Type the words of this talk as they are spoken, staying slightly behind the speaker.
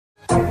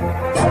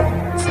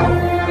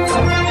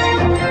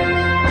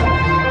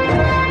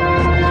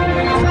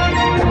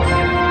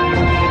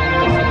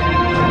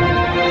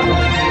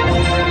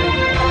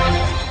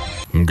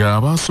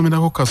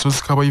Ng'abasomerako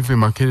kasozi k'abayivu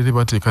Emakerere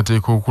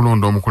bateekateeka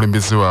okulonda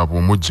omukulembeze waabwe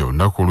omuggya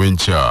olunaku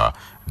olw'enkya.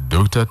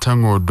 Dr.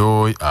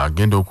 Tangodoy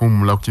agenda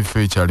okuwummula ku kifo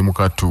ekyali mu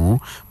katu,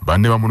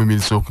 banne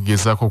bamulumiriza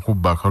okugezaako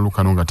okubba akalulu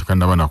kano nga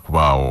tekannaba na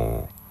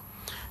kubaawo.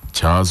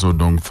 Charles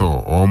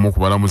Odongtho, omu ku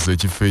balamuzi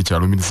ekifo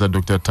ekyalumiriza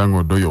Dr.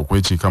 Tangodoy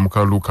okwekiika mu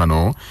kalulu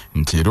kano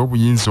nti era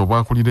obuyinza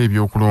obwakulira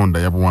ebyokulonda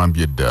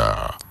yabuwambye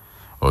dda.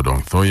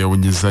 Odongtho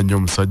yawunyizza nnyo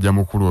omusajja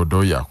mukulu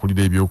Odoy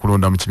akulira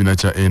ebyokulonda mu kibiina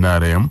kya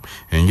NRM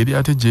engeri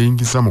ate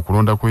gyeyingiza mu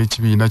kulonda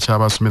kw'ekibiina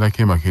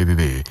ky'abasomerako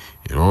Emakerere.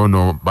 Era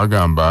ono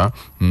bagamba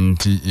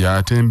nti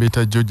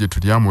yatembeeta George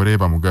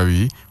Tulyamureeba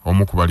Mugabi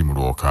omu ku bali mu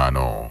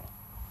lwokaano.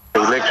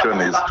 The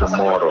election is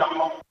tomorrow.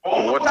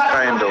 What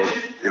kind of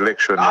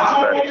election is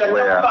that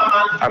where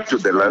up to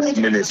the last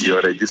minute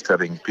you're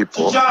registering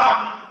people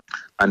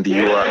and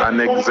you are an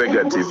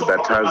executive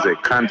that has a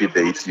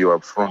candidate you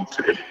have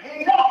fronted?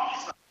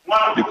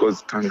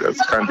 Because Tanga's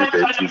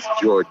candidate is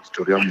George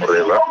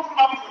Tulyamureeba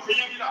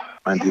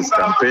and he's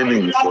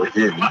campaigning for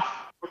him.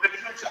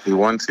 He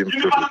wants him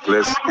to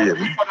replace him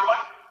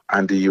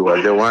and you are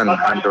the one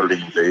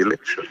handling the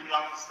election.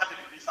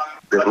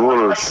 The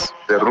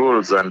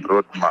rules and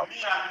roadmap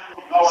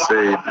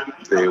said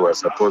they were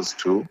supposed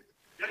to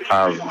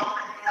have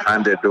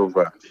handed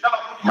over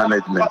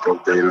management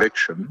of the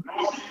election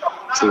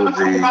to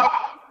the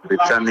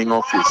returning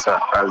officer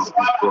as is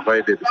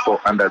provided for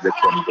under the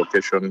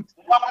convocation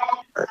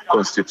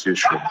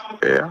constitution.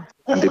 Yeah.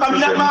 And it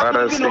is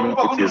embarrassing,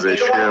 it is a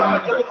shame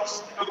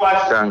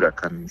that Tanga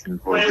can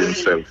involve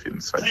himself in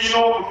such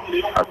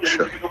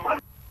action.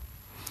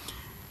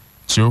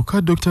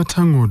 Kyokka Dr.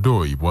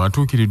 Tangodoy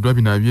bw'atuukiriddwa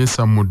bino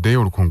abyesamudde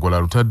olukongola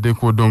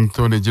lutaddeko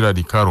Odongtho ne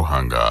Gerald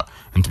Karuhanga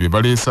nti be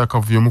baleese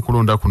akavuyo mu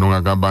kulonda kuno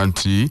ng'agamba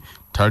nti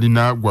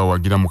talina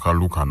gwawagira mu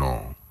kalulu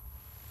kano.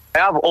 I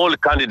have all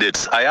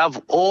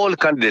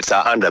candidates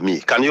are under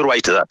me. Can you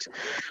write that?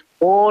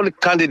 All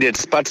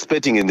candidates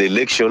participating in the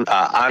election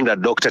are under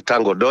Dr.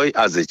 Tangodoy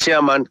as the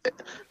chairman,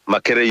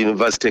 Emakerere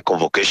University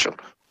convocation.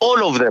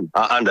 All of them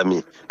are under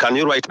me. Can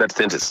you write that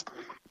sentence?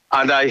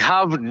 And I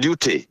have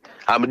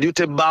I'm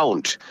duty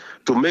bound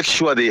to make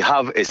sure they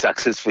have a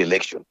successful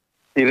election,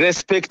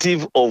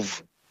 irrespective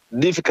of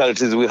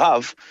difficulties we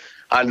have.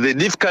 And the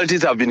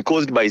difficulties have been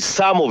caused by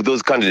some of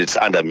those candidates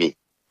under me,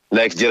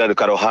 like Gerald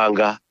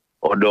Karuhanga,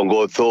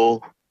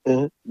 Odongtho.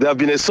 There have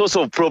been a source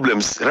of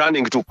problems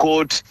running to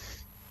court,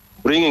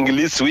 bringing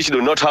lists which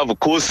do not have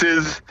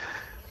courses.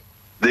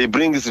 They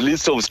bring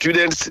lists of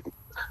students.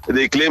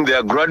 They claim they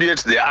are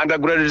graduates, they are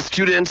undergraduate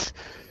students.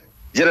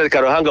 Gerald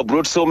Karuhanga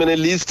brought so many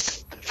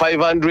lists,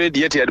 500,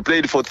 yet he had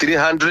played for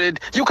 300.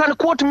 You can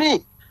quote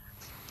me.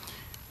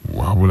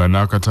 Wabula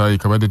n'akataayi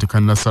kabadde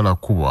tekannasala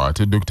kuba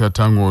ate Dr.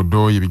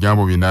 Tangodoy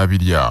ebigambo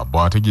binabirya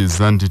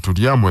bw'ategeeza nti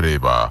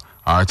Tulyamureeba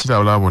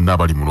akirabula bonna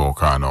abali mu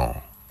lwokaano.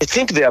 I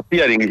think they are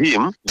fearing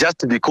him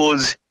just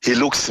because he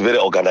looks very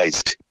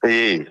organized.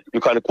 Hey,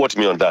 you can quote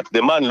me on that.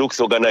 The man looks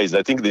organized.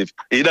 I think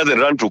he doesn't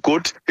run to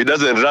court. He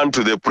doesn't run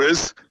to the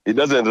press. He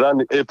doesn't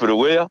run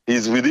everywhere.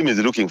 He's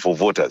looking for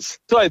voters.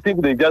 So I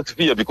think they just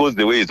fear because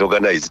the way he's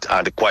organized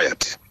and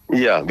quiet.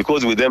 Yeah,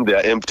 because with them, they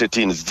are empty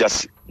teens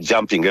just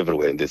jumping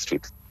everywhere in the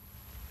streets.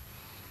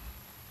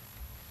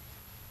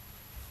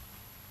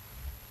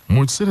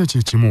 Mu kiseera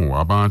kyekimu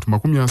abantu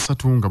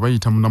 30 nga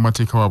bayita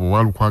munnamateeka waabwe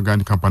Walukwaga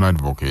Company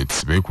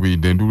Advocates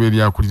beekubiridde enduulu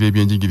eri akulira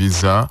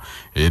ebyenjigiriza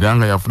era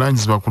nga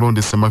yavunaanyizibwa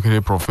kulondesa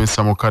Emakerere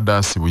Profesa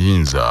Mukadasi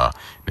Buyinza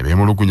ne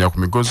beemulugunya ku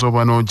migozo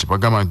bano gye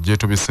bagamba nti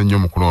gyetobese nnyo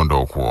mu kulonda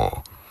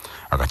okwo.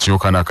 Akakiiko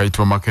kano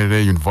akayitibwa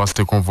Emakerere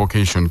University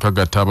Convocation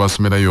kagatta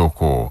abasomerayo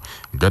okwo,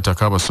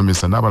 gattako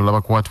abasomesa n'abalala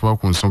bakwatibwa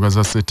ku nsonga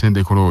za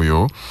ssettendekero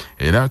oyo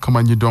era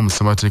kamanyiddwa mu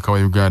ssemateeka wa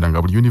Uganda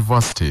nga buli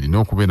yunivasite erina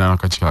okubeera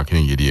n'akakiiko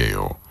ak'engeri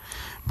eyo.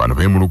 Bano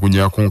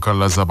beemulugunya ku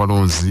nkalala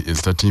z'abalonzi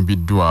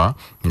ezitatimbiddwa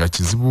nga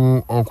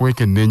kizibu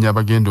okwekenneenya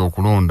abagenda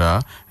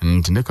okulonda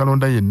nti ne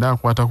kalonda yenna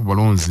akwata ku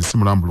balonzi si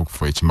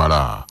mulambulukufu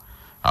ekimala.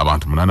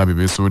 Abantu 8 be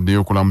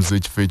beesowoddeyo okulamuza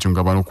ekifo ekyo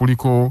nga bano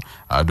kuliko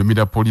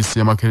adumira poliisi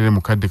y'Emakerere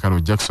mukadde kano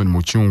Jackson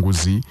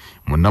Mukyunguzi,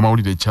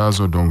 munnamawulire Charles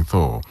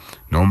Odongtho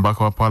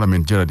n'omubaka wa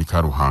Parliament Gerald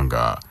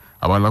Karuhanga.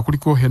 Abalala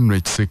kuliko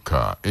Henry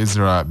Kisekka,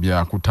 Ezra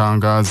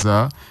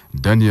Byakutangaaza,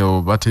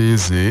 Daniel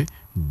Bateeze,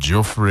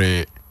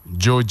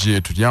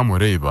 George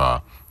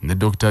Tulyamureeba ne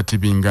Dr.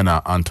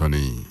 Tibingana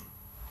Anthony.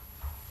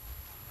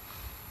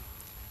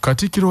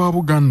 Katikkiro wa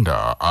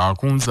Buganda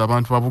akunze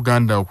abantu ba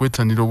Buganda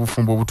okwettanira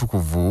obufumbo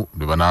obutukuvu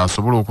bwe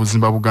banaasobola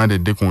okuzimba Buganda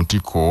edde ku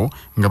ntikko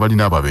nga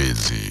balina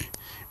ababeezi.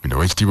 Bino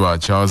Oweekitiibwa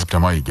Charles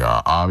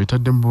Tamayiga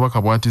abitadde mu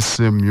bubaka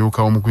bw'atisse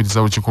mmyuka w'omukwiriza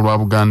w'olukiiko lwa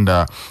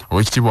Buganda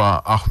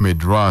Oweekitiibwa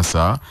Ahmed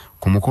Rwasa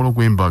ku mukolo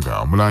gw'embaga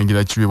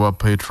omulangira Kiweebwa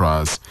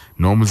Petras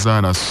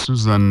n'omuzaana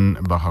Susan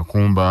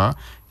Bakakumba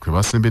kwe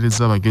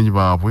basembereza abagenyi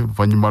baabwe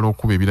oluvannyuma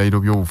lw'okuba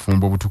ebirayiro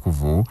by'obufumbo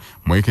obutukuvu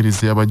mu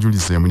ekereziya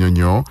y'abajulizi e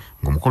Munyonyo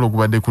ng'omukolo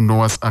gubadde ku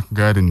Noah's Ark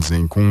Gardens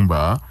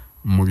Enkumba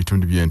mu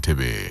bitundu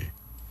by'Entebbe.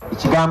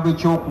 Ekigambo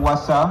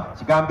ekyokuwasa,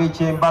 ekigambo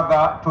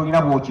eky'embaga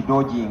tolina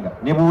bw'okidoojinga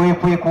ne bwe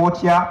weekweka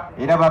otya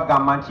era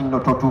bagamba nti nno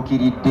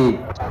totuukiridde.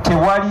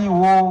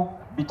 Tewaliiwo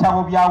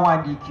bitabo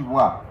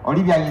byawandiikibwa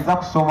oli byayinza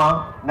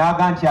kusoma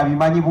n'aga nti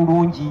abimanyi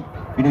bulungi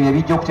bino bye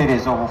bijja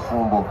okutereeza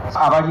obufumbo.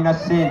 Abalina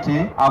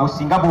ssente abo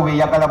singa bo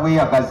beeyagala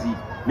bweyagazi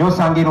naye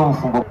osanga era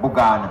obufumbo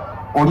bugaana.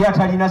 Oli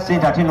atalina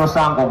ssente ate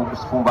n'osanga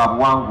obufumbo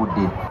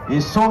abuwangudde.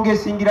 Ensonga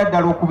esingira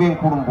ddala okuba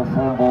enkulu mu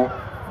bufumbo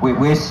bwe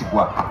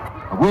bwesigwa.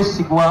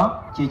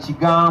 Obwesigwa kye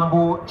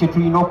kigambo kye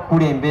tulina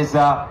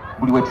okukulembeza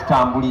buli we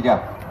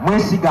tutambulira.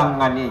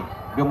 Mwesigaŋŋane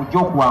bwe mujja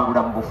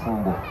okuwangula mu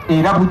bufumbo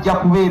era bujja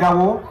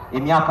kubeerawo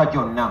emyaka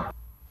gyonna.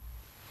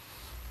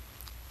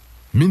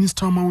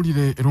 Minisita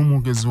w'amawulire era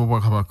omwogezi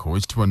w'Obwakabaka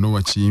Oweekitiibwa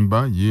Noah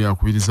Kiyimba ye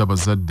akubiriza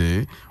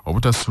abazadde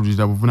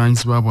obutasuulirira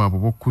buvunaanyizibwa bwabwe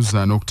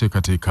bw'okukuza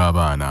n'okuteekateeka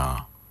abaana.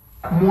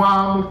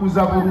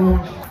 Mwamukuza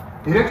bulungi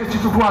era ekyo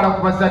kitutwala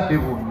ku bazadde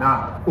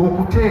bonna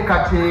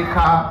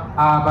okuteekateeka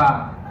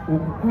abaana,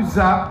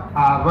 okukuza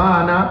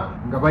abaana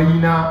nga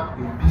bayina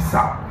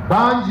empisa.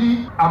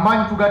 Bangi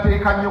amaanyi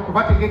tugateeka nnyo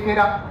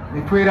kubategekera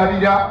ne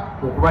twerabira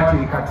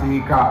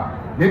okubateekateeka.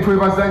 Ne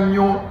twebaza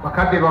nnyo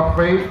bakadde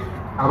baffe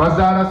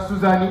abazaala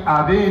Suzani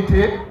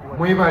ab'ente,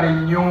 mwebale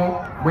nnyo,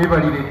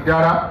 mwebalire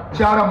ddala.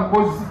 Mukyala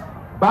mukozi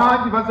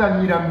bangi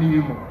bazannyira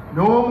mirimu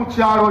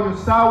n'omukyalo oyo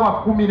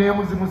ssaawa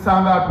 11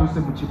 zimusanga atuuse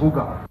mu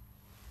kibuga.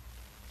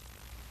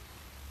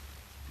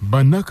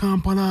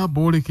 Bannakampala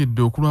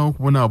boolekedde okulwawo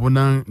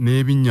okubonaabona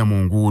n'ebinnya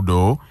mu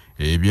nguudo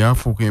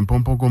ebyafuuka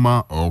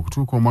empompogoma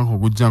okutuuka omwaka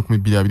ogujja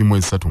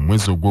 2023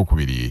 mwezi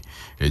ogwokubiri.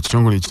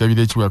 Ekitongole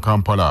ekirabira ekibuga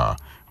Kampala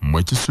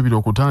mwe kisuubira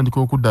okutandika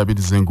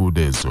okuddaabiriza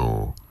enguudo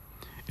ezo.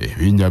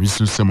 Ebinnya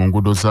bisusse mu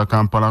nguudo za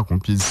Kampala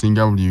kumpi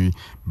ezisinga buli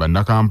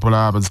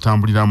bannakampala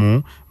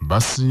abazitambuliramu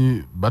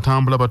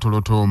batambula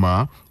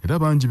batolotooma era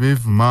bangi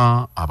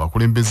beevuma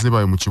abakulembeze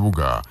baabwe mu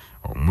kibuga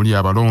omuli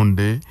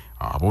abalonde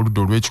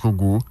ab'oludda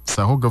olw'ekikugu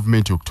ssaako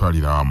gavumenti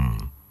okutwaliramu.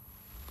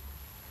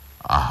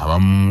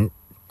 Abamu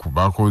ku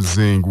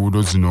bakoze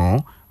enguudo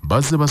zino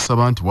bazze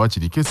basaba nti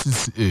waakiri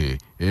KCCA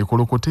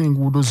ekolokote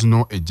enguudo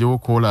zino eggyewo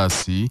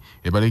koolaasi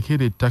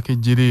ebalekere ettaka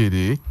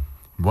ejjereere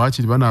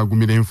bwakiri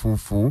banaagumira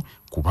enfuufu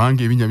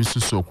kubanga ebinnya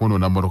bisusse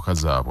okwonoona mmotoka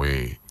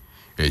zaabwe.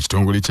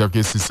 Ekitongole kya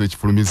KCCA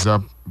ekifulumiza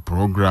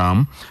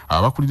program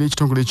abakulira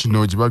ekitongole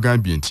kino gye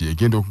bagambye nti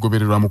egenda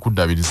okugobererwa mu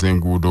kuddaabiriza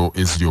enguudo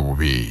eziri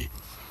obubi.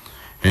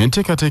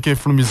 Enteekateeka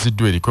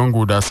efulumiziddwa eriko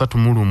enguudo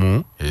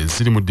 31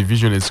 eziri mu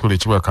division ezikola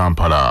ekibuga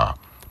Kampala.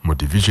 Mu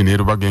division e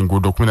Rubaga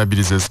enguudo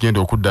 12 ezigenda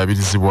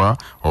okuddaabirizibwa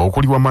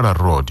okuli Wamala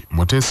Road,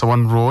 Mutesa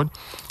 1 Road,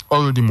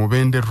 Old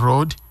Mubende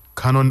Road,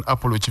 Canon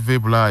Apollo Kive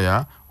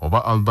Bulaya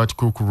oba Albert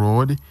Cook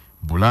Road,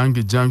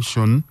 Bulange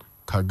Junction,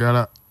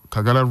 Kagala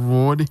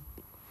Road,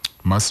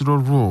 Masiro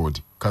Road,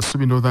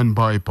 Kasubi Northern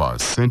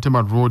Bypass,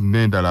 Sentema Road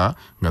n'endala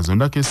nga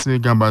zonna KCCA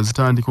egamba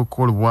zitandika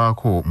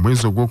okukolebwako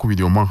mwezi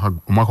ogwokubiri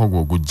omwaka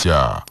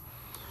ogw'ogujja.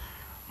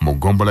 Mu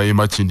ggombolola y'e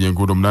Makindi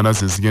enguudo 8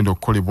 ze zigenda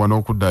okukolebwa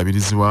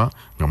n'okuddaabirizibwa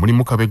nga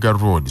mulimu Kabega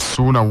Road,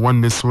 Suuna 1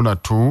 ne Suuna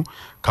 2,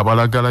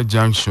 Kabalagala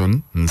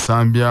Junction,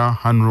 Nsambya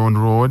Hanron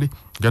Road,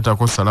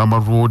 Gatako Salama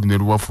Road ne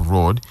Ruwafu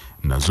Road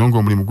nazo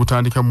ng'omulimu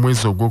gutandika mu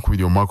mwezi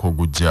ogwokubiri omwaka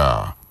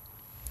ogujja.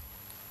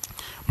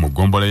 Mu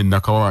ggombolola y'e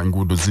Nakawa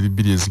enguudo ziri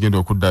 2 ezigenda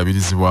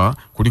okuddaabirizibwa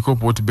kuliko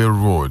Port Bell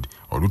Road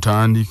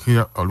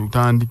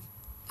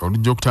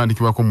olujja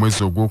okutandikibwako mu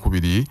mwezi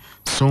ogwokubiri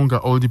so nga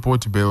Old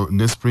Port Bell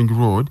ne Spring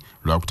Road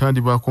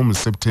lwakutandibwako mu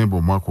Septemba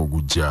omwaka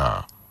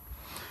ogujja.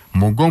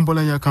 Mu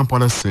ggombolola ya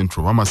Kampala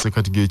Central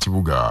amasekati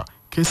g'ekibuga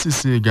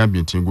KCCA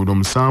egambye nti enguudo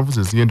 7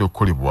 ze zigenda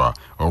okukolebwa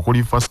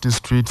okuli 1st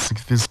Street,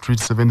 6th Street,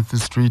 7th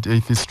Street,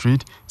 8th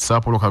Street,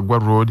 Sapolo Kagwa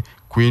Road,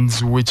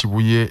 Queens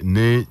Kibuye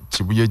ne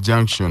Kibuye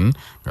Junction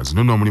nga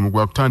zino n'omulimu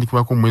gwa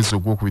kutandikibwako mu mwezi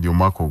ogwokubiri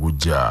omwaka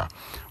ogujja.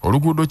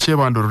 Oluguudo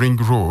Kyebando Ring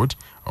Road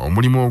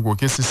omulimu ogwo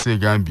KCCA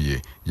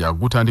egambye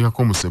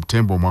yagutandikako mu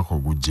Septemba omwaka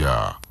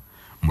ogujja.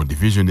 Mu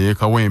division y'e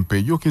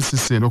Kawempe yo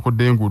KCCA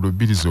enokodde enguudo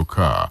 2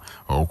 zokka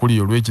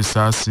okuli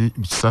olw'Ekisaasi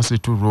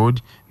 2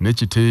 Road ne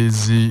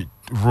Kiteezi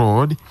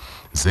Road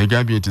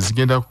zegambye nti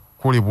zigenda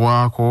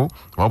kukolebwako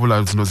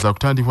wabula zino za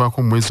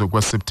kutandikibwako mu mwezi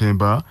ogwa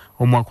Septemba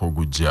omwaka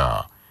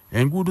ogujja.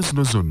 Enguudo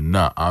zino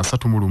zonna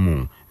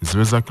 31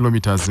 ziweza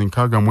kilometers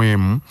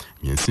 61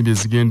 ng'ensimbi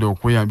ezigenda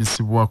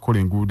okweyambisibwa kukola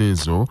enguudo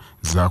ezo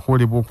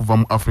zaakolebwa okuva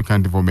mu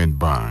African Development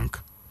Bank.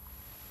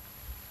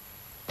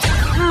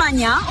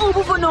 Manya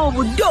obuvuna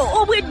obuddo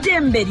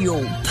obw'eddembe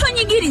lyo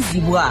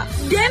tonyigirizibwa.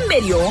 Ddembe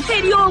lyo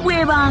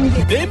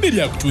ery'obwebange. Ddembe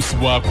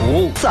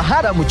lyakutuusibwako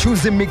Sahara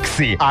Muchuzi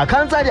Mixi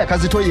akanzaali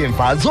akazitoya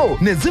envaazo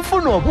ne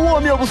zifuna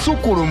obuwoomi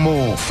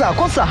obusukkulumu.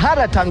 Saako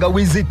Sahara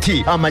Tangawizi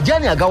Tea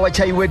amajani agawa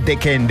chai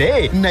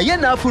weddekende naye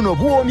n'afuna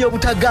obuwoomi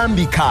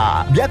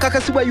obutagambika.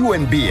 Byakakasibwa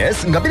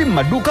UNBS nga biri mu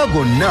maduuka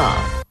gonna.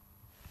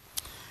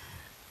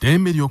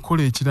 Ddembe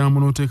ly'okola ekiraamo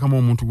n'oteekamu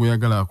omuntu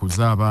gw'oyagala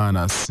akuza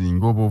abaana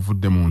singa oba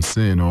ovudde mu nsi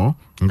eno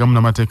nga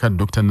munnamateeka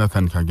Dr.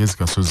 Nathan Kagezi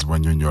Kasozi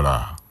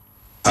bw'annyonnyola.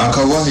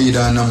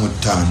 Akawaayiro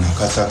 45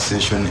 ka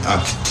Succession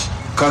Act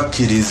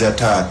kakkiriza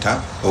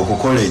taata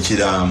okukola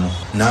ekiraamo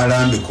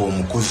n'alambika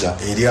omukuza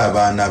eri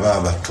abaana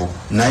b'abato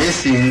naye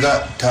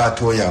singa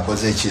taata oyo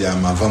akoze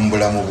ekiraamo ava mu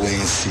bulamu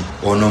bw'ensi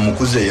ono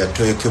omukuza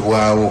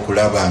yateekebwawo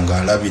okulaba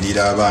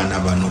ng'alabirira abaana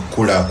bano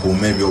okukula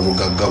akuuma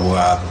ebyobugagga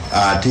bwabwe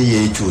ate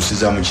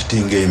yeekyusiza mu kiti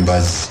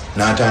ng'embazi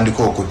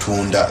n'atandika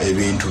okutunda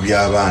ebintu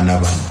by'abaana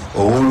bano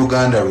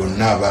owooluganda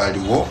lwonna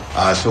abaaliwo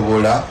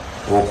asobola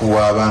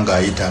okuwaaba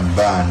ng'ayita mu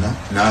baana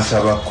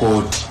n'asaba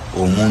kooti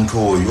omuntu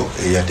oyo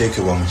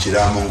eyateekebwa mu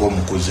kiraamo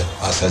ng'omukuza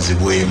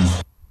asazibwemu.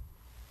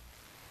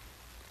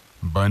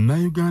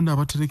 Bannayuganda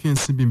abatereka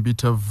ensimbi mu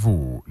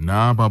bitavu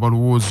n'abo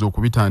abalowooza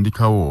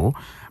okubitandikawo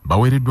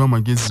baweereddwa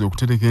amagezi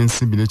okutereka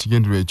ensimbi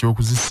n'ekigendererwa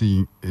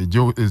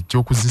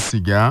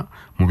eky'okuzisiga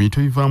mu bintu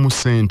ebivaamu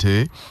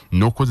ssente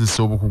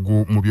n'okukozesa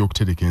obukugu mu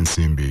by'okutereka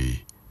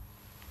ensimbi.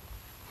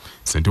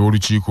 Ssente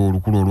w'olukiiko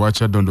olukulu olwa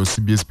Kyaddondo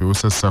CBS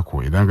Pewosa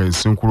Sacco era nga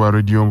yesenkulu wa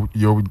rediyo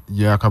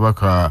ya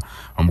Kabaka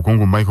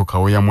omukungu Michael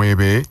Kawoya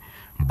Mwebe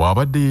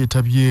bw'abadde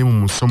yeetabye mu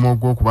musomo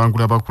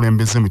gw'okubangula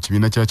abakulembeze mu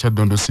kibiina kya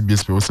Kyaddondo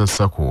CBS Pewosa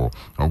Sacco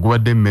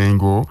ogubadde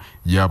Mengo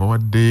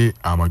yabawadde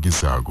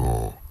amagezi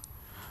ago.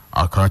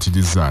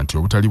 Akaatiriza nti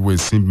obutali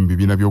bwesimbi mu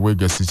bibiina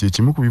by'obwegassi kye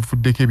kimu ku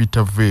bifuddeko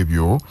ebitavu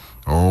ebyo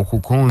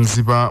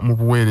okukonziba mu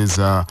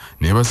buweereza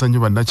ne bazannyo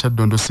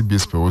bannakyaddondo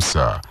CBS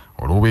Pewosa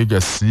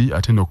olw'obwegassi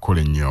ate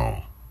n'okukola ennyo.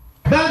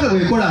 Banka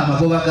bw'ekola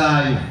amagoba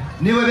gaayo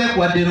ne bwe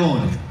beekuwadde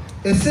looni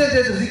essente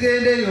ezo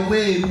zigenda eyo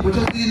bweru bwe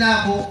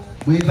tozirinaako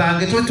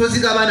bwebange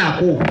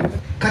tozigabanako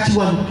kati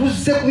wano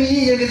tuzze ku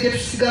biyiiye engeri gye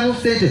tusigamu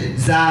ssente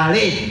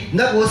zaale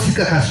nga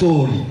bw'osika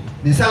kasooli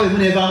n'ensaawa emu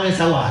n'evaamu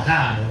ensaawa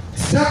 5.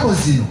 Sako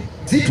zino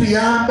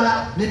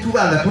zituyamba ne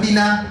tuba nga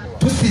tulina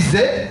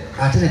tusize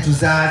ate ne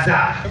tuzaaza.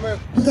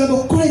 Tugamba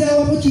okukolera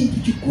awamu kintu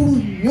kikulu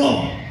nnyo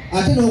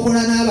ate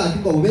n'okola n'abantu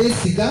nga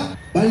obeesiga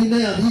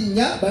balina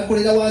binnya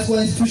bakolera wansi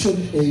wa institution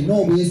erina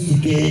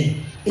obwesige.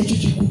 Ekyo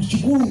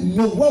kikulu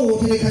nnyo wa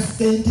wootereka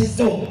ssente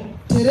zo.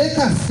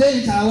 Tereka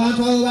ssente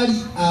abantu abo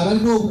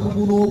abalina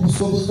obukugu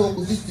n'obusobozi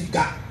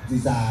okuzisiga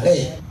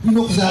zizaale.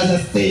 Tulina okuzaaza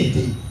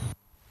ssente.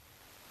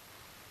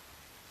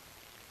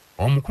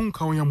 Omukungu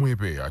Kawoya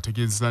Mwebe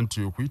ategeeza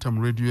nti okuyita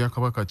mu rediyo ya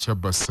Kabaka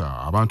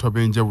Kyabasa abantu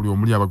ab'enjawulo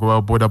omuli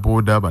abagoba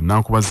bodaboda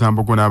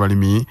bannankubaza-mbogo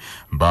n'abalimi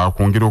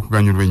bakwongera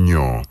okuganyulwa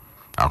ennyo.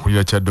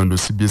 Akulira Kyaddondo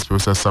CBS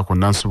Pewosa Sacco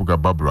Nansubuga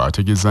Barbara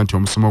ategeeza nti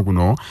omusomo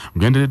guno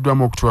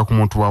gugendereddwamu okutuwa ku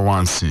muntu wa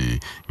wansi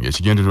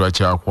ng'ekigendererwa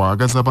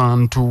kyakwagaza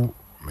abantu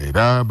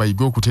era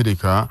bayige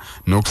okutereka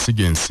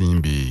n'okusiga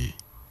ensimbi.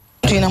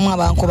 Tulinamu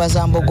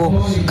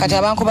abankubazambogo kati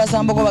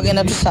abankubazambogo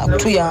bagenda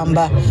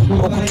tuyamba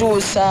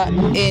okutuusa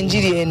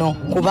enjiri eno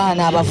ku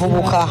baana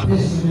abavubuka.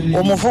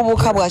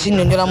 Omuvubuka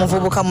bw'akinnyonnyola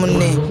muvubuka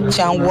munne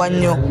kyanguwa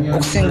nnyo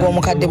okusinga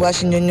omukadde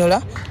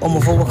bw'akinnyonnyola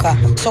omuvubuka.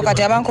 So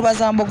kati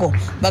abankubazambogo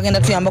bagenda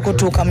tuyamba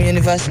kutuuka mu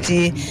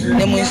university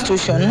ne mu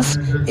institutions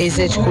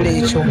ez'ekikulu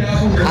ekyo.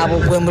 Abo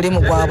gwe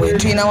mulimu gwabwe.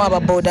 Tulinawo aba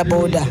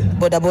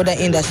bodaboda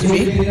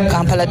industry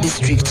Kampala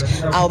district.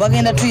 Abo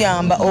bagenda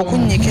tuyamba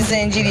okunnyikiza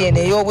enjiri eno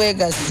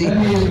ey'obwegassi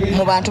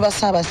mu bantu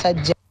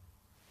basajja.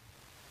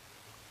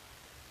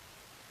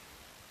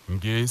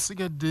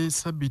 Ng'esigadde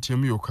sabbiiti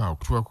emu yokka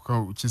okutuuka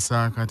ku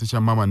kisaakaate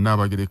kya Maama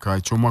Nnaabagereka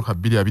eky'omwaka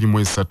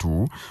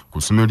 2023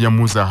 ku ssomero lya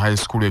Muza High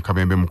School e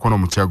Kabembe Mukono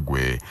mu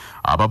Kyaggwe,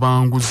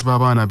 ababanguzi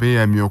b'abaana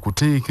beeyamye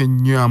okuteeka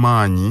ennyo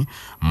amaanyi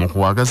mu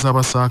kuwagaza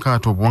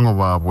abasaakaate obuwangwa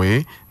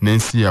bwabwe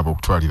n'ensi yaabwe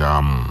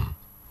okutwaliramu.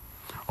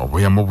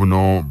 Obuyambo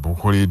buno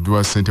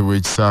bukoleddwa ssente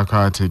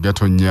w'ekisaakaate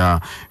Gatonnya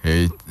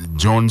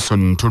Johnson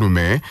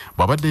Ntulume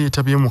bw'abadde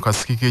yeetabye mu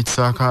kasiki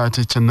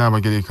k'ekisaakaate kya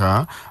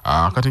Nnaabagereka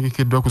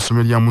akategekeddwa ku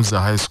ssomero lya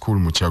Muza High School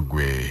mu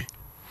Kyaggwe.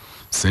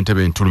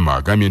 Ssentebe Ntulume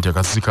agambye nti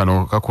akasiki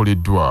kano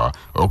kakoleddwa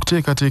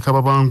okuteekateeka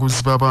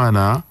ababanguzi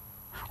b'abaana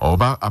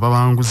oba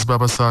ababanguzi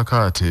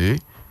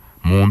b'abasaakaate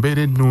mu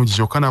mbeera ennungi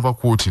kyokka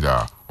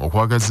n'abakuutira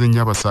okwagaza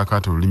ennyo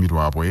abasaakaate olulimi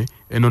lwabwe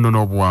ennono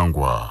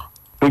n'obuwangwa.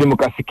 Tuli mu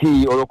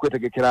kasiki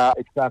olw'okwetegekera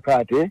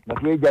ekisaakaate nga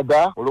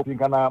twejaga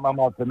olw'okusinkana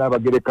Maama waffe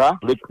Nnaabagereka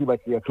olw'ekitiibwa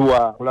kye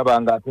yatuwa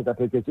kulaba nga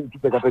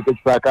tuteekateeka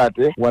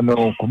ekisaakaate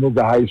wano ku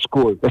Muza High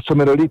School.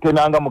 Essomero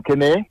litenanga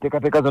mukene,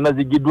 teekateeka zonna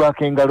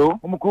ziggiddwako engalo.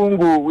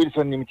 Omukungu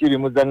Wilson Mukiibi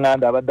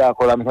Muzaŋŋanda abadde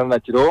akola misana na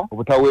kiro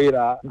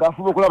obutaweera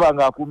ng'afuba okulaba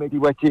ng'akuuma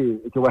ekitiibwa kye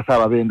ekyobwa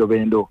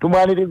Ssaababendobendo.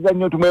 Tumwaniriza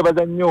nnyo,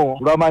 tumwebaza nnyo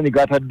olw'amaanyi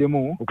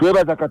g'ataddemu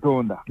okwebaza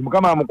Katonda.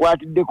 Mukama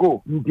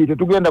amukwatiddeko nti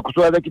tetugenda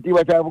kuswaza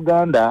kitiibwa kya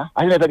Buganda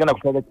ate netagenda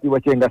kuswaza kitiibwa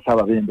nga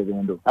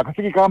Ssaababendobendo.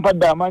 Akasiki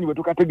kampadde amaanyi bwe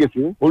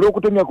tukategese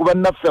olw'okutemya ku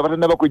bannaffe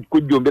abatannaba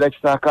kujjumbira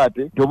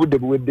kisaakaate nti obudde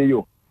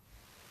buweddeyo.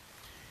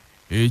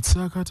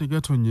 Ekisaakaate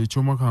Gatonnya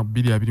eky'omwaka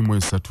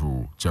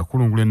 2023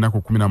 kyakulungula ennaku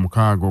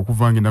 16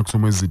 okuva ng'ennaku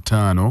z'omwezi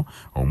 5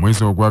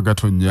 omwezi ogwa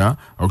Gatonnya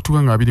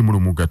okutuuka nga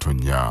 21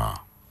 Gatonnya.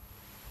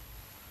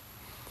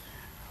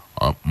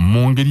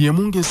 Mu ngeri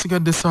emu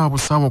ng'esigadde ssaawa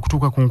busaawa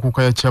okutuuka ku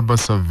nkuuka ya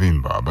Kyabasa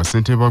Vimba,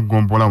 bassentebe ba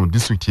Gombola mu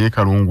disitulikiti y'e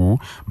Kalungu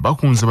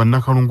bakunze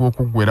bannakalungu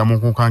okuggweera mu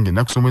nkuuka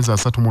ng'ennaku z'omwezi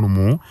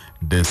 31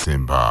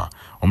 Desemba.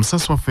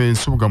 Omusasi waffe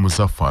Nsubuga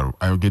Muzaffaru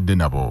ayogedde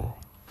nabo.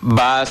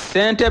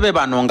 Basentebe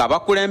bano nga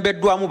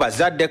bakulembeddwamu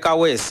bazadde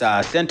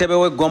Kaweesa ssentebe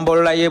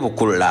w'eggombolola y'e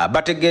Bukulula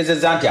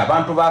bategeezezza nti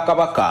abantu ba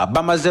Kabaka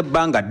bamaze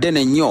ebbanga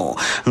ddene nnyo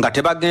nga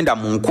tebagenda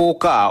mu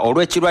nkuuka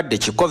olw'ekirwadde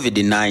ki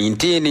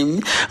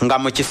COVID-19 nga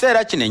mu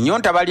kiseera kino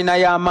ennyonta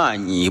balinayo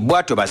amaanyi.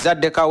 Bw'atyo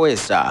bazadde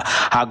Kaweesa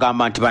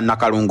agamba nti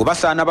bannakalungu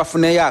basaana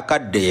bafuneyo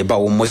akadde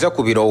bawummuze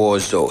ku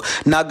birowoozo,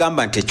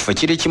 n'agamba nti ekifo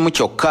kiri kimu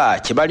kyokka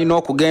kye balina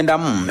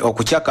okugendamu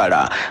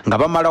okukyakala nga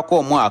bamalako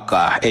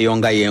omwaka eyo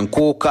nga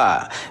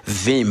y'enkuuka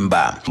Vimba.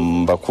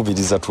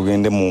 Mbakubiriza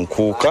tugende mu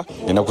nkuuka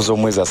ennaku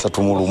z'omwezi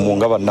 31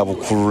 nga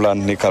bannabukulula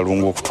ne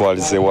Kalungu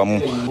okutwalize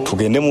wamu,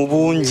 tugende mu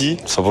bungi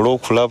tusobole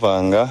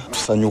okulaba nga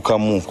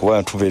tusanyukamu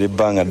kuba tubeera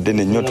ebbanga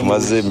ddene nnyo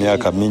tumaze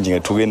emyaka mingi nga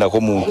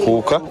tugendako mu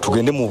nkuuka,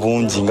 tugende mu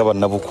bungi nga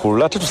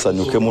bannabukulula ate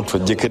tusanyukemu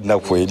twejjeko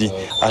ennaku eri.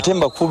 Ate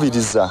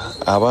mbakubiriza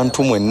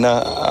abantu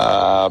mwenna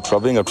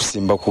tulabe nga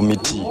tusimba ku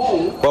miti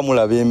kuba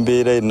mulaba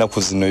embeera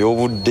ennaku zino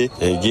y'obudde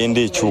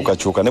egenda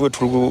ekyukakyuka, ne bwe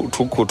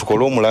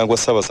tukole omulango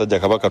Ssaabasajja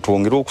Kabaka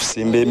twongere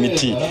okusimba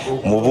emiti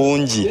mu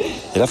bungi,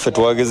 era ffe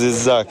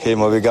twagezezzaako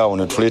emabega awo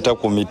ne tuleeta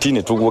ku miti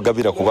ne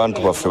tugabira ku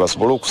bantu baffe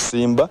basobole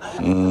okusimba.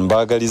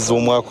 Mbaagaliza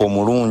omwaka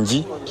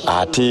omulungi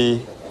ate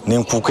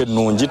n'enkuuka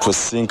ennungi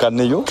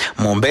twesinkaneyo.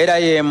 Mu mbeera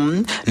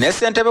y'emu ne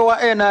ssentebe wa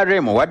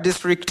NRM wa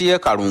disitulikiti y'e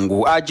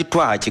Kalungu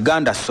Agitwa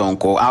Kiganda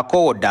Sonko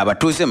akowodde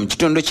abatuuze mu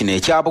kitundu kino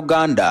ekya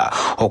Buganda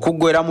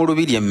okuggwera mu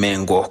lubiri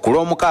emmengo ku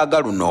lw'omukaaga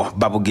luno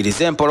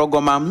babugirize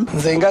empologoma.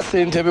 Nze nga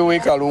ssentebe w'e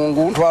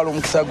Kalungu ntwala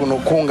omukisa guno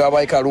okukunga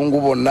ab'e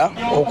Kalungu bonna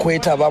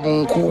okwetaba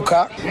mu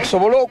nkuuka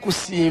tusobole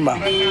okusiima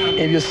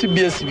ebyo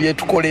CBS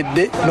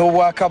byetukoledde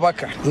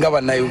n'Obwakabaka nga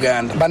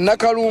bannayuganda.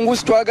 Bannakalungu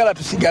sitwagala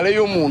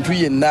tusigaleyo muntu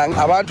yenna.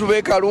 Abantu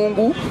b'e Kalungu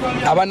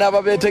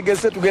abanaaba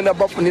beetegese tugenda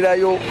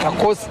bafunirayo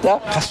kakosta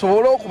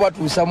kasobole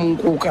okubatuusa mu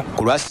nkuuka.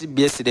 Ku lwa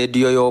CBS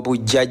rediyo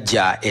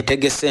y'obujjajja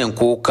etegese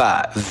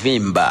enkuuka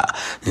Vimba,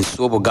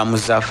 Nsuubugamu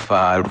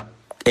Zafaaru,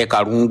 e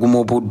Kalungu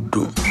mu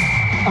Buddu.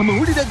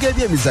 Amawulire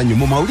g'ebyemizannyo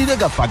mu mawulire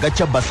gaffe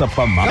agakya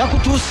basafama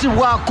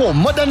gakutuusibwako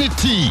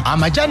Modernity,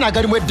 amajaani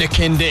agalimu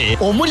eddekende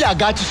omuli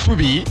aga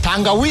kisubi,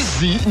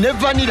 tangawizi ne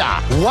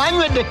vanira.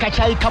 Wanywedde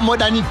kacaayi ka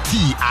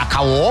Modernity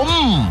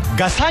akawoomu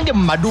gasange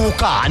mu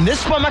maduuka ne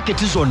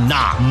supamaketi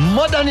zonna.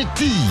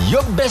 Modernity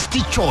yo best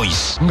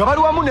choice nga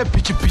bali wamu ne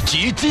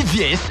pikipiki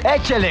TVS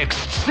HLX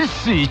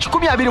CC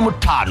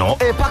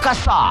 125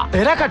 epakasa,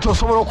 era kati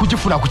osobola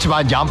okugifuna ku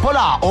kibanja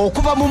mpola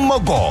okuva mu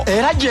Mmogo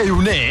era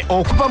gyeyune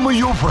okuva mu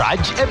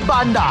Yuvrage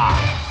ebanda.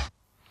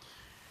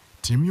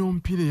 Timu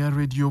y'omupiira ya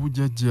rediyo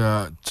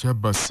obujjajja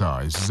Kyabasa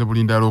esize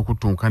bulindaala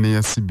okutunkana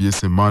eya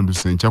CBS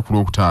Emanduse enkya ku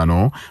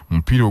Lwokutaano,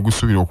 mupiira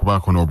ogusuubira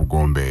okubaako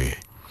n'obugombe.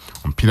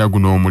 Omupiira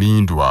guno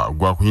omulindwa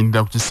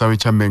gwakuyindira ku kisaawe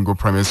kya Mengo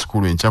Primary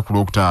School enkya ku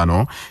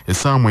Lwokutaano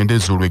essaawa 9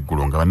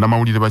 ez'olweggulo nga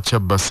bannamawulire ba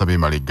Kyabasa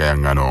beemala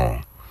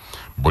eggayaŋŋano.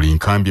 Buli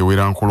nkambi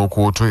ewera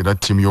Nkolokooto era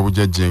ttiimu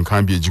y'obujjajja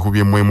enkambi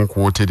egikubyemu emu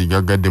ku woteeri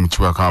gaggadde mu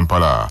kibuga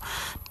Kampala.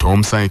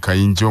 Thompson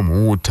Kayinja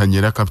omuwuutanye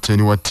era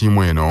kapiteeni wa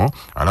ttiimu eno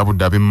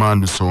alabudde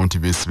ab'Emmanduso nti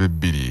beesibe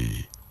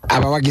bbiri.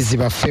 Abawagizi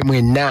baffe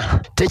mwenna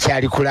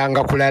tekyali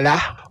kulanga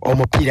kulala,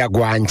 omupiira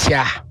gwa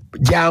nkya.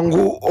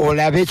 Jangu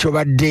olabe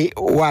kyobadde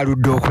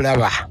waludde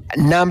okulaba.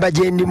 Namba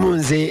gye ndimu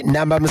nze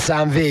namba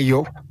 7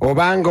 eyo,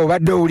 obanga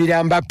obadde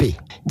owulira Mbappe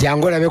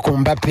jangu olabe ku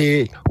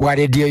Mbappe wa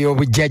rediyo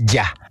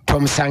y'obujjajja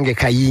Thompson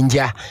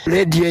Kayinja.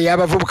 Rediyo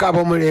y'abavubuka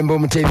ab'omulembe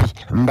omutebi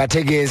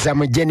mbategeeza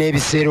mujje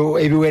n'ebisero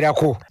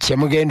ebiwerako kye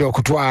mugenda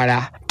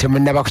okutwala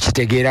temunnaba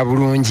kukitegeera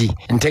bulungi.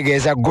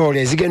 Ntegeeza ggoolo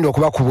ezigenda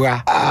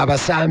okubakubwa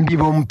abasambi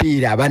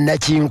b'omupiira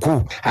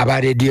bannakinku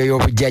aba rediyo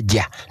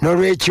y'obujjajja.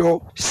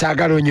 N'olwekyo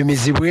saagala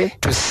onyumizibwe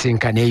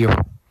tusisinkaneyo.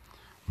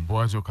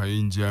 Bw'atyo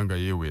Kayinja nga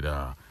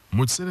yeewera.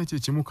 Mu kiseera kye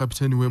kimu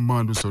kapiteeni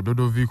w'Emmanduso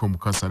Dodoviko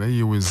Mukasa naye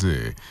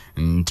yeeweze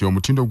nti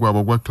omutindo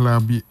gwabwe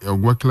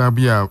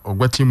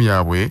ogwa ttiimu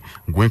yaabwe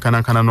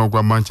gwenkanankana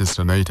n'ogwa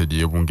Manchester United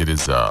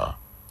y'Ebungereza.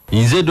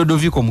 Nze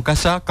Dodoviko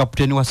Mukasa,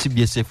 kapiteeni wa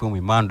CBS FM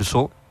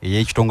Emmanduso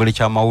ey'ekitongole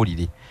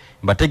ky'amawulire,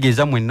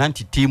 mbategeeza mwenna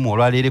nti ttiimu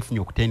olwaleero efunye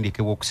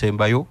okutendekebwa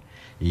okusembayo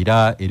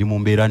era eri mu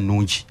mbeera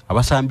nnungi.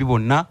 Abasambi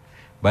bonna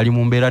bali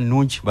mu mbeera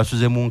nnungi,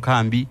 basuze mu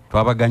nkambi,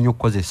 twabaganya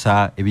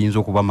okukozesa ebiyinza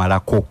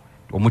okubamalako.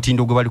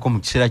 Omutindo gwe baliko mu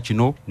kiseera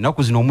kino,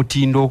 nnaku zino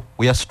omutindo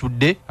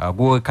weyasitudde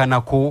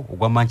gwekanako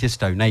ogwa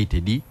Manchester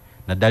United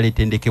naddala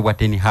etendekebwa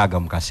Ten Hag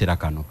mu kaseera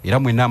kano. Era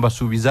mwenna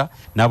mbasuubiza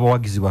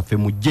n'abawagizi baffe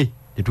mujje,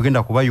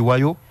 tetugenda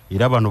kubayiwayo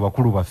era bano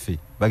bakulu baffe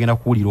bagenda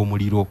kuwulira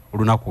omuliro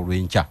olunaku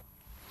olw'enkya.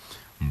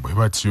 Bwe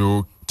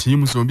batyo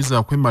ttiimu zombi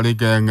zaakwemala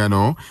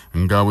eggayaŋŋano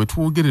nga bwe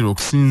twogerera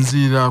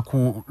okusinziira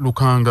ku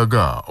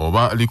lukangaga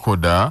oba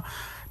likoda,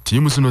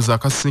 ttiimu zino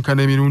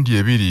zaakasisinkana emirundi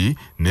ebiri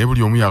naye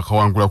buli omu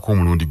yaakawangulako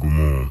omulundi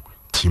gumu.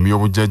 ttiimu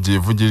y'obujjajja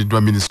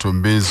evujjiriddwa minisita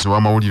omubeezi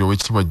w'amawulire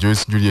ow'ekitiibwa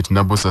Joyce Juliet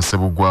Nabosa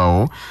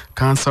Ssebugwawo,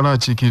 kansala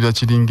akiikirira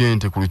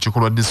Kiringente ku lukiiko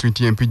lwa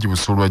disitulikiti y'Empigi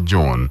Busolwa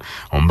John,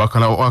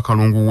 omubaka wa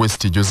Kalungu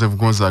West Joseph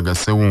Gonzaga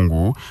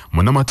Ssewungu,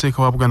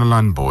 munnamateeka wa Buganda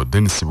Land Board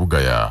Dennis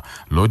Bugaya,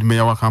 Lord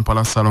Mayor wa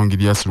Kampala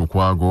Salongirias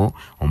Lukwago,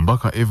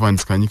 omubaka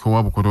Evans Kanyiko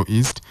wa Bukoto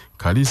East,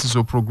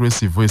 Kalisizo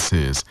Progressive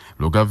Voices,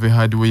 Lugave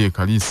Hardway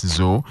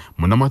Kalisizo,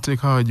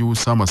 munnamateeka wa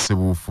Juusa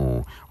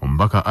Masebuufu,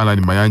 omubaka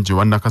Alan Mayanja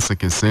wa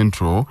Nakaseke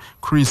Central,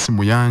 Chris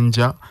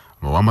Muyanja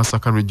wa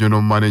Masaka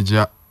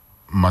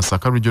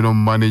Regional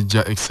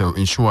Manager Excel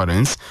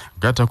Insurance,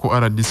 gatako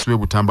RDC we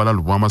Butambala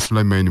Lubwama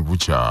Sulaiman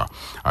Bucha,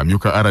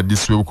 amyuka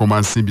RDC we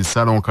Bukomansimbi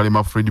Salon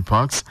Kalema Fred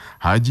Parks,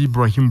 Haji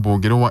Ibrahim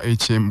Bogero wa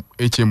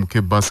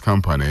HMK Bus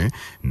Company,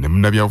 ne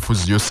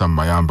munnabyabufuzi Yosam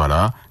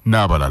Mayambala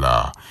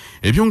n'abalala.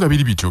 Ebyo nga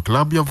biri bityo,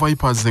 club ya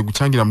Vipers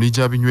eguchangira mu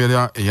liigi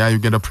y'abinywera eya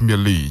Uganda Premier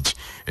League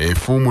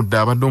efuumudde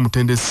abadde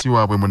omutendesi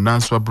waabwe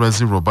munnansi wa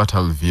Brazil Roberto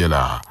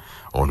Alviela.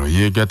 Ono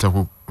yeegatta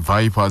ku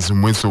Vipers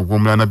mwezi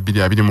ogw'omulana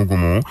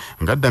 2021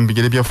 ng'adda mu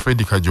bigere bya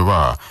Fred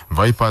Kajoba.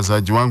 Vipers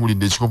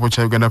agiwangulidde ekikopo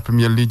kya Uganda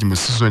Premier League mu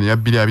season ya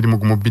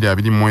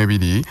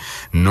 2021-2022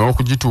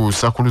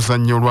 n'okugituusa ku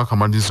luzannya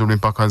olw'akamalirizo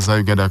lw'empaka za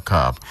Uganda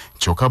Cup.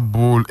 Kyokka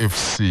Bull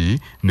FC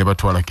ne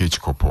batwalako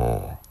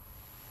ekikopo.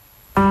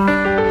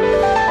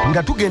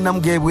 nga tugenda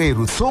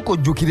mugebweru soko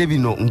jjukire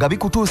bino nga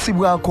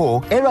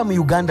bikutuusibwako era mu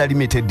Uganda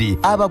Limited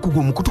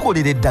abakugu mu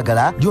kutukolera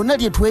eddagala lyonna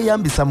lye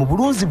tweyambisa mu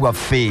bulunzi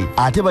bwaffe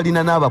ate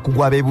balina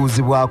n'abakugu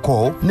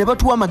abeebuuzibwako ne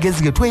batuwa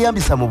amagezi ge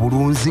tweyambisa mu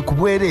bulunzi ku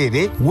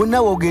bwereere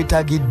wonna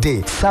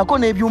woogeetaagidde saako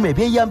n'ebyuma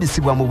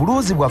ebyeyambisibwa mu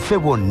bulunzi bwaffe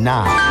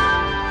bwonna.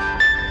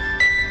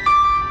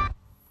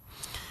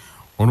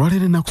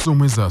 Olwaleero ennaku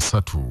z'omwezi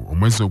 3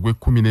 omwezi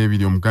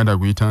ogw'E12 Omuganda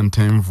guyita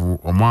Ntenvu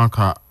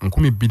omwaka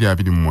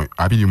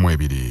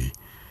 2022.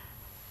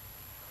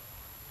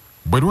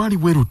 Bwe lwali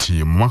bwe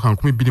luti mu mwaka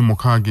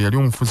 2006 yali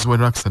omufuzi wa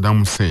Iraq Saddam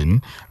Hussein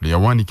lwe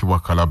yawandiikibwa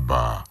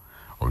Kalaba.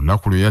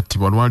 Olunaku lwe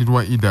yattibwa lwali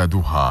lwa Eid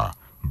al-Adha.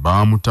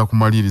 Baamutta ku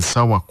maliri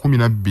ssaawa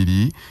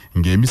 12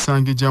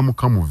 ng'emisango egya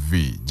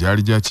mukamuvi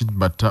gyali gya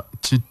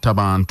kitta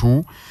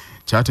bantu.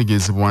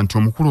 Kyategeezebwa nti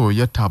omukulu oyo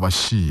yatta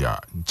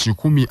abashiya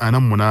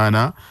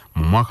 148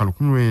 mu mwaka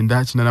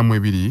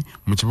 1982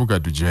 mu kibuga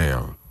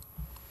Dujail.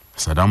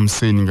 Saddam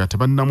Hussein nga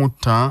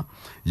tebannamutta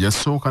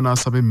yasooka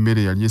n'asaba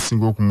emmere yali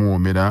esinga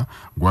okumuwoomera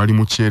gwali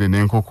muceere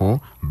n'enkoko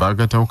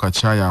baagatawo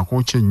kacaaya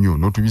akookye ennyo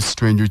n'otubisi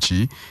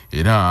tw'enjuki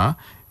era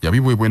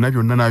yabibwebwena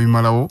byonna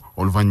n'abimalawo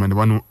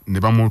oluvannyuma ne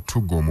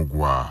bamutugga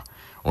omugwa.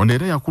 Ono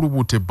era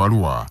yakulubuuta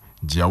ebbaluwa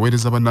gye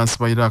yaweereza bannansi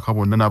ba Iraq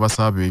bonna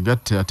n'abasaba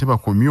beegatte ate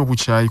bakomye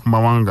obukyayi ku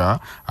mawanga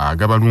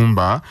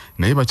agabalumba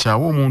naye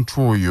bakyawe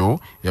omuntu oyo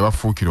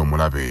yabafuukira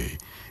omulabe.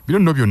 Bino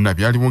nno byonna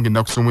byaliwo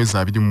ng'ennaku z'omwezi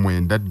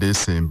 29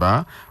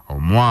 Desemba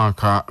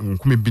omwaka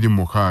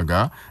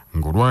 2006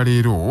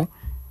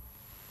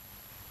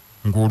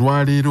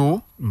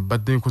 ng'olwaleero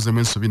mbadde nkozemu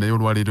ensobi naye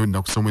olwaleero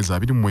ennaku z'omwezi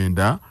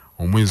 29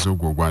 omwezi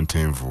ogwo ogwa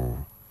Ntenvu.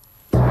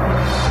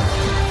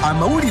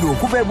 Amawulire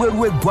okuva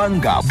ebweru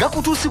w'eggwanga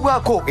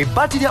gakutuusibwako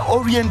ebbaati lya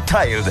Orient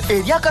Tiles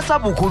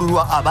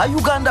eryakasabukululwa aba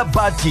Uganda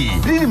Bati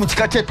liri mu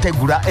kika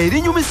ky'ettegula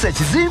erinyumisa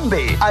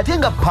ekizimbe ate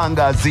nga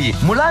ppangaazi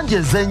mu langi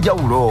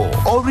ez'enjawulo.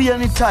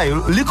 Orient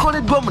Tile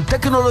likoleddwa mu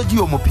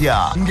tekinologiya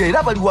omupya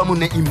ng'era bali wamu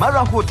ne Imara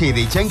Hotel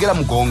ekyengera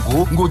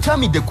mugongo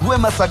ng'okyamidde ku lw'e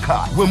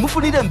Masaka we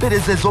mufunira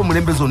empeereza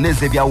ez'omulembe zonna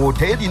ez'ebya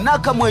woteeri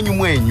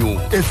n'akamwenyumwenyu.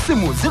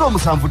 Essimu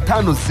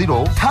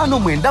 0750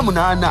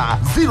 598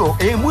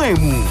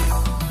 0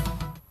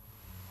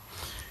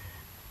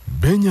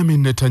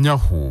 Benjamin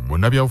Netanyahu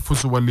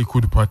munnabyabufuzi wa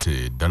Likud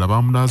Party ddala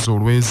baamunaaza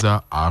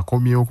olweza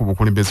akomyewo ku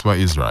bukulembeze bwa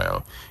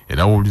Israel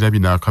era wulira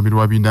bino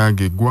akamirwa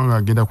binange eggwanga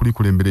agenda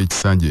kulikulembera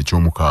ekisanja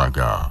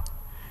eky'omukaaga.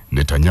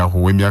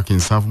 Netanyahu w'emyaka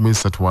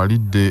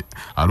 73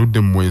 aludde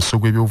mu mweso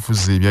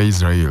gw'ebyobufuzi ebya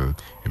Israel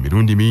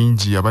emirundi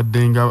mingi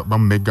yabaddenga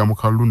bamumegga mu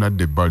kalulu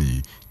n'adda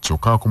ebbali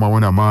kyokka akomawo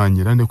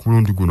n'amaanyi era ne ku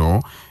mulundi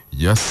guno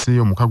yasse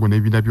omukago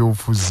n'ebibiina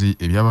by'obufuzi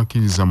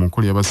ebyabakkiriza mu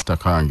nkola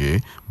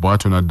y'abasitakange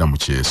bw'atyo n'adda mu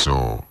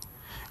kyeso.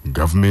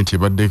 Gavumenti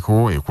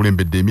ebaddeko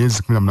ekulembedde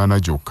emyezi 18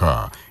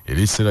 gyokka era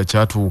ekiseera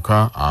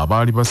kyatuuka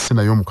abaali basse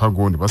nayo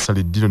omukago ne basala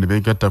eddiro ne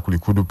beegatta ku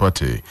Likud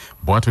Party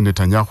bw'atyo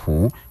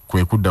Netanyahu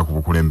kwe kudda ku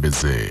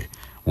bukulembeze.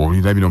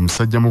 Wawulira bino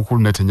omusajja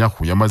mukulu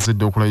Netanyahu yamaze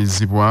dda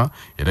okulayizibwa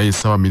era ye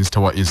Ssaabaminisita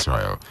wa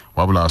Israel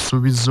wabula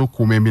asuubizza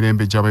okukuuma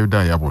emirembe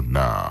gy'Abayudaaya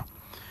bonna.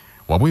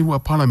 Wabweru wa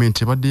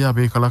Paalamenti ebaddeyo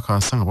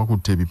abeekalakaasa nga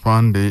bakutte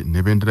ebipande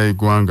n'ebendera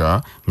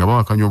y'eggwanga nga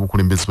bawakanya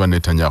obukulembeze bwa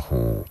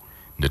Netanyahu.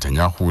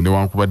 Netanyahu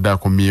newankubadde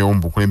akomyewo mu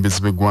bukulembeze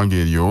bw'eggwanga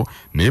eryo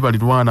naye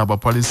balirwana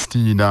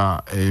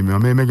Abapalestina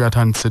amameeme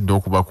gatandise dda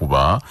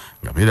okubakuba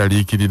nga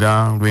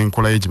beeraliikirira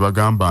lw'enkola ye gye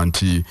bagamba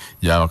nti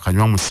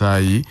yakanywa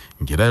musaayi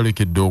ng'era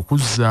yolekedde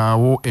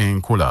okuzzaawo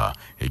enkola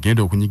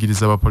egenda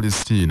okunyigiriza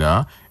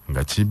Abapalestina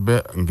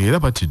ng'era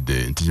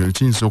batidde nti kino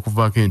kiyinza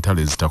okuvaako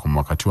entalo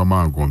ezitakoma wakati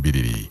w'amawanga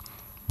ombiriri.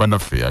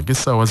 Bannaffe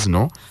ag'essaawa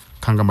zino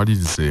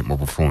kangamalirize mu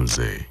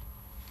bufunze.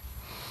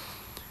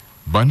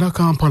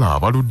 Bannakampala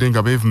baludde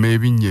nga beevuma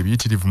ebinnya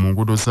ebiyitirivu mu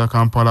nguudo za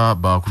Kampala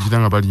bakugira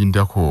nga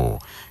balindako.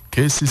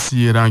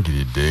 KCC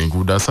erangiridde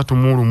enguudo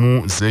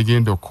 31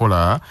 zegenda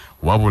okukola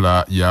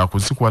wabula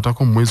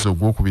yakuzikwatako mu mwezi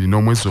ogwokubiri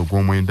n'omwezi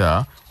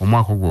ogw'omwenda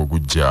omwaka ogwo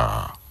ogujja.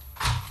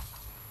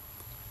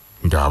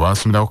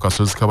 Ng'abaasomera ku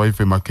kasozi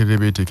kabayivu Emakerere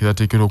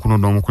beeteekerateekera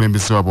okulonda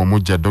omukulembeze waabwe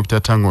omuggya Dr.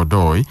 Tango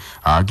Doi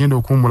agenda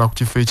okuwummula ku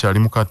kifo ekyali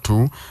mu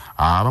Kattu.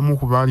 Abamu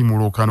ku baali mu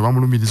lwokaano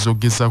bamulumiriza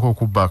okugezaako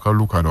okubba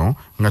akalulu kano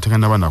nga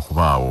tekannaba na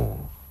kubaawo.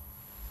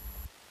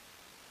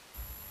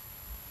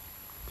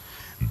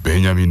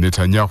 Benjamin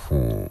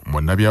Netanyahu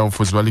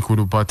munnabyabufuzi ba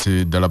Likud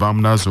Party ddala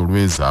baamunaaza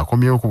olweza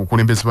akomyewo ku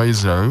bukulembeze bwa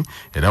Israel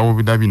era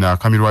bina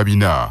akamirwa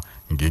bina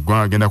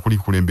ng'eggwanga agenda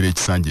kulikulembera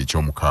ekisanja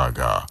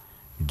eky'omukaaga.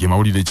 Ge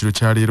mawulire ekiro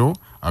kya leero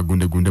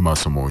agundegunde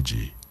maaso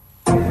moogi.